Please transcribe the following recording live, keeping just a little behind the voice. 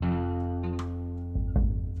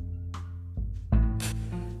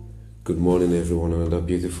Good morning, everyone. Another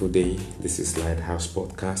beautiful day. This is Lighthouse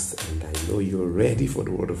Podcast, and I know you're ready for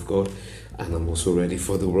the Word of God, and I'm also ready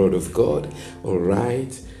for the Word of God. All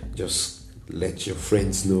right, just let your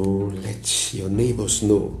friends know, let your neighbors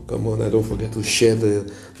know. Come on, and don't forget to share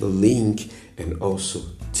the link, and also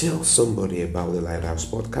tell somebody about the Lighthouse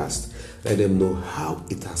Podcast. Let them know how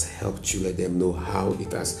it has helped you. Let them know how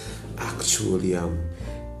it has actually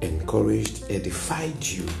encouraged, edified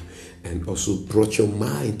you, and also brought your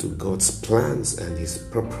mind to God's plans and His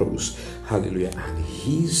purpose. Hallelujah. And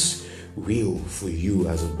His will for you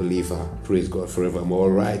as a believer. Praise God forevermore. All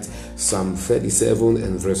right. Psalm 37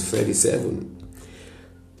 and verse 37.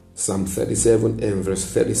 Psalm 37 and verse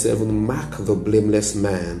 37. Mark the blameless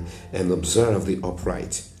man and observe the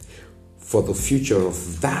upright, for the future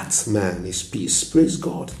of that man is peace. Praise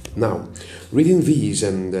God. Now, reading these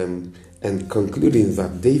and concluding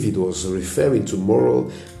that David was referring to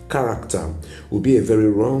moral character would be a very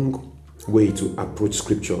wrong way to approach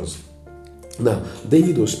scriptures. Now,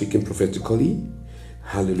 David was speaking prophetically.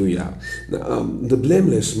 Hallelujah. Now, the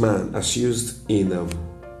blameless man, as used in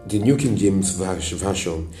the New King James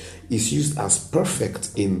Version, is used as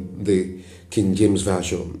perfect in the King James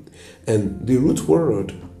Version. And the root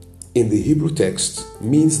word in the Hebrew text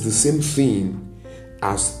means the same thing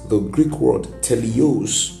as the Greek word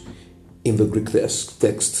teleos in the Greek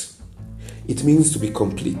text. It means to be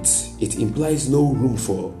complete. It implies no room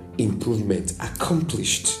for improvement,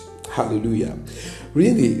 accomplished. Hallelujah.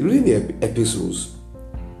 Reading the epistles,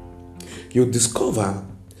 you discover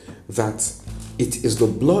that it is the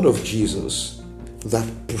blood of Jesus that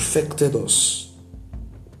perfected us.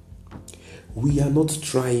 We are not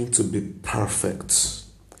trying to be perfect.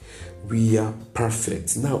 We are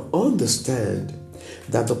perfect. Now understand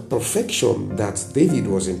that the perfection that David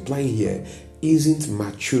was implying here isn't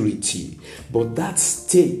maturity, but that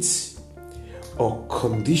state or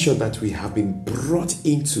condition that we have been brought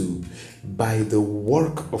into by the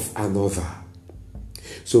work of another.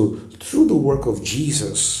 So through the work of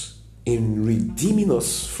Jesus in redeeming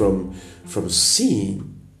us from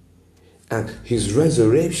sin and his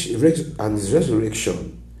resurrection,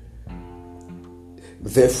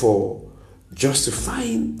 therefore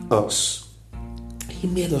justifying us, he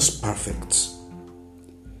made us perfect.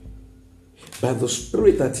 By the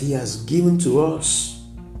Spirit that He has given to us,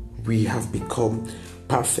 we have become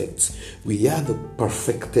perfect. We are the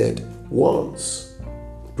perfected ones.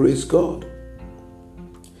 Praise God.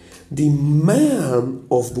 The man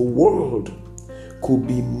of the world could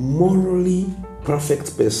be morally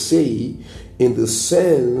perfect per se, in the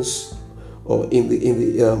sense, or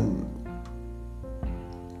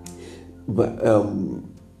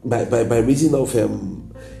by reason of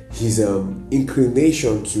his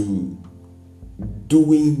inclination to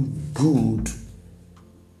doing good,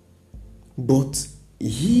 but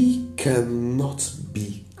he cannot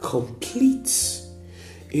be complete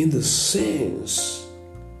in the sense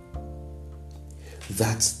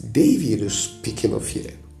that David is speaking of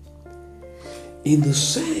here. In the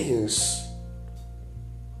sense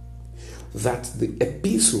that the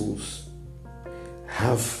epistles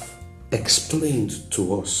have explained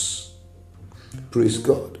to us. Praise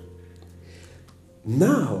God.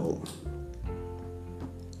 Now,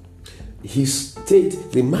 his state,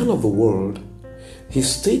 the man of the world, his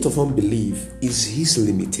state of unbelief is his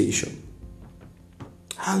limitation.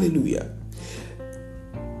 Hallelujah.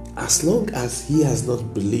 As long as he has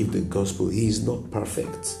not believed the gospel, he is not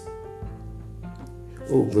perfect.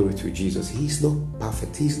 Oh, glory to Jesus. He is not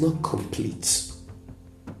perfect. He is not complete.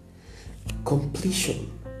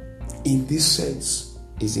 Completion in this sense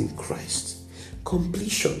is in Christ.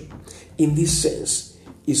 Completion in this sense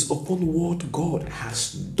is upon what God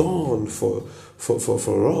has done for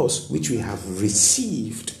us, which we have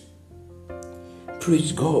received.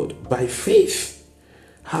 Praise God, by faith.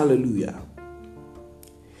 Hallelujah.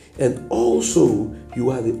 And also,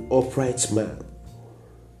 you are the upright man.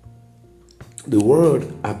 The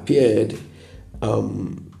word appeared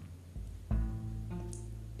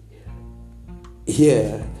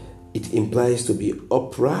here. It implies to be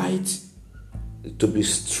upright, to be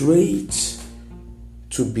straight,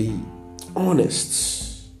 to be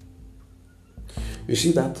honest. You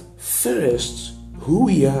see that first, who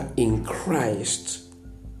we are in Christ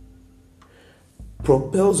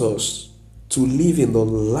propels us to live in the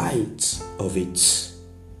light of it.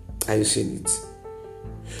 Are you seeing it?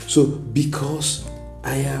 So, because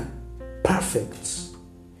I am perfect,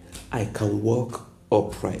 I can walk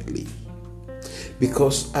uprightly.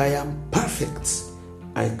 Because I am perfect,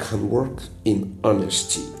 I can work in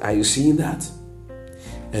honesty. Are you seeing that?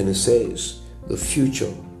 And it says, the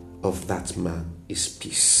future of that man is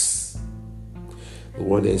peace.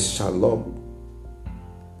 One is shalom.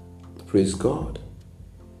 Praise God.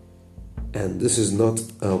 And this is not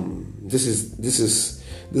this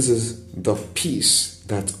is the peace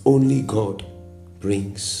that only God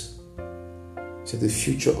brings. So the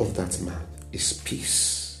future of that man is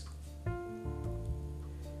peace.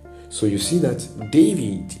 So you see that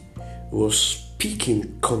David was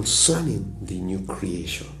speaking concerning the new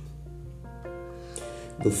creation.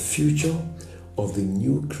 The future of the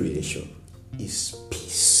new creation is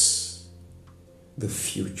peace. The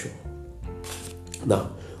future.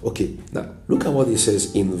 Now look at what it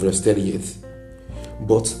says in verse 38.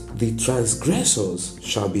 But the transgressors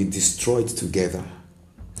shall be destroyed together.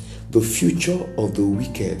 The future of the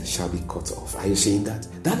wicked shall be cut off. Are you saying that?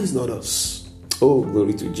 That is not us. Oh,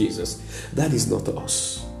 glory to Jesus. That is not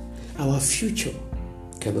us. Our future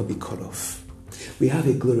cannot be cut off. We have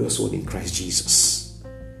a glorious one in Christ Jesus.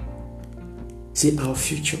 See, our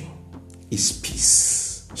future is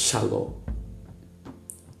peace. Shalom.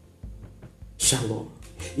 Shalom.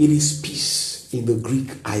 It is peace in the Greek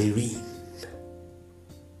Irene.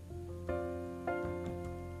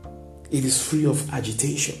 It is free of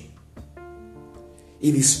agitation.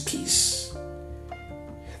 It is peace.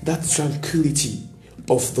 That tranquility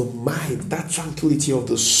of the mind, that tranquility of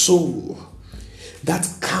the soul, that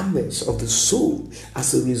calmness of the soul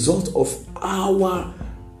as a result of our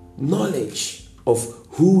knowledge of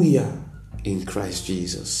who we are in Christ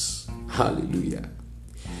Jesus. Hallelujah.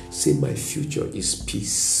 Say, my future is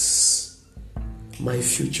peace. My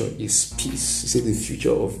future is peace. Say, the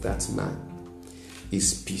future of that man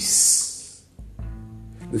is peace.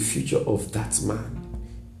 The future of that man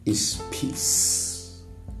is peace.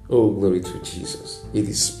 Oh, glory to Jesus. It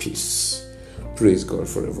is peace. Praise God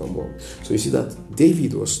forevermore. So you see that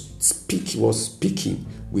David was speaking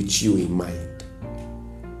with you in mind.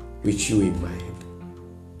 With you in mind.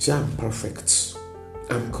 Say, I'm perfect.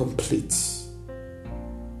 I'm complete.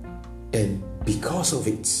 And because of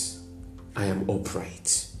it, I am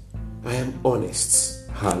upright. I am honest.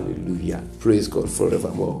 Hallelujah. Praise God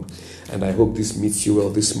forevermore. And I hope this meets you well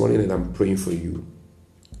this morning, and I'm praying for you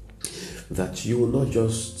that you will not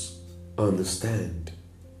just understand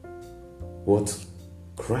what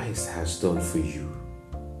Christ has done for you.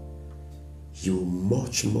 You will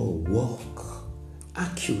much more walk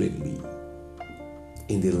accurately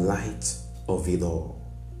in the light of it all.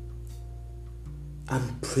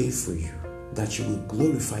 I'm praying for you that you will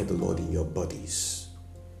glorify the Lord in your bodies.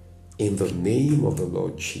 In the name of the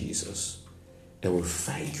Lord Jesus. And we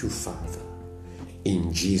thank you, Father.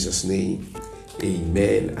 In Jesus' name,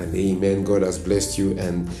 amen and amen. God has blessed you,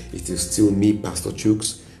 and it is still me, Pastor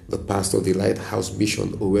Chooks, the pastor of the Lighthouse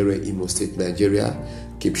Mission, Owerri, Imo State, Nigeria.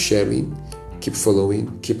 Keep sharing, keep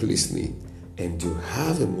following, keep listening, and do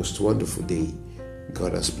have a most wonderful day.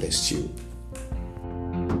 God has blessed you.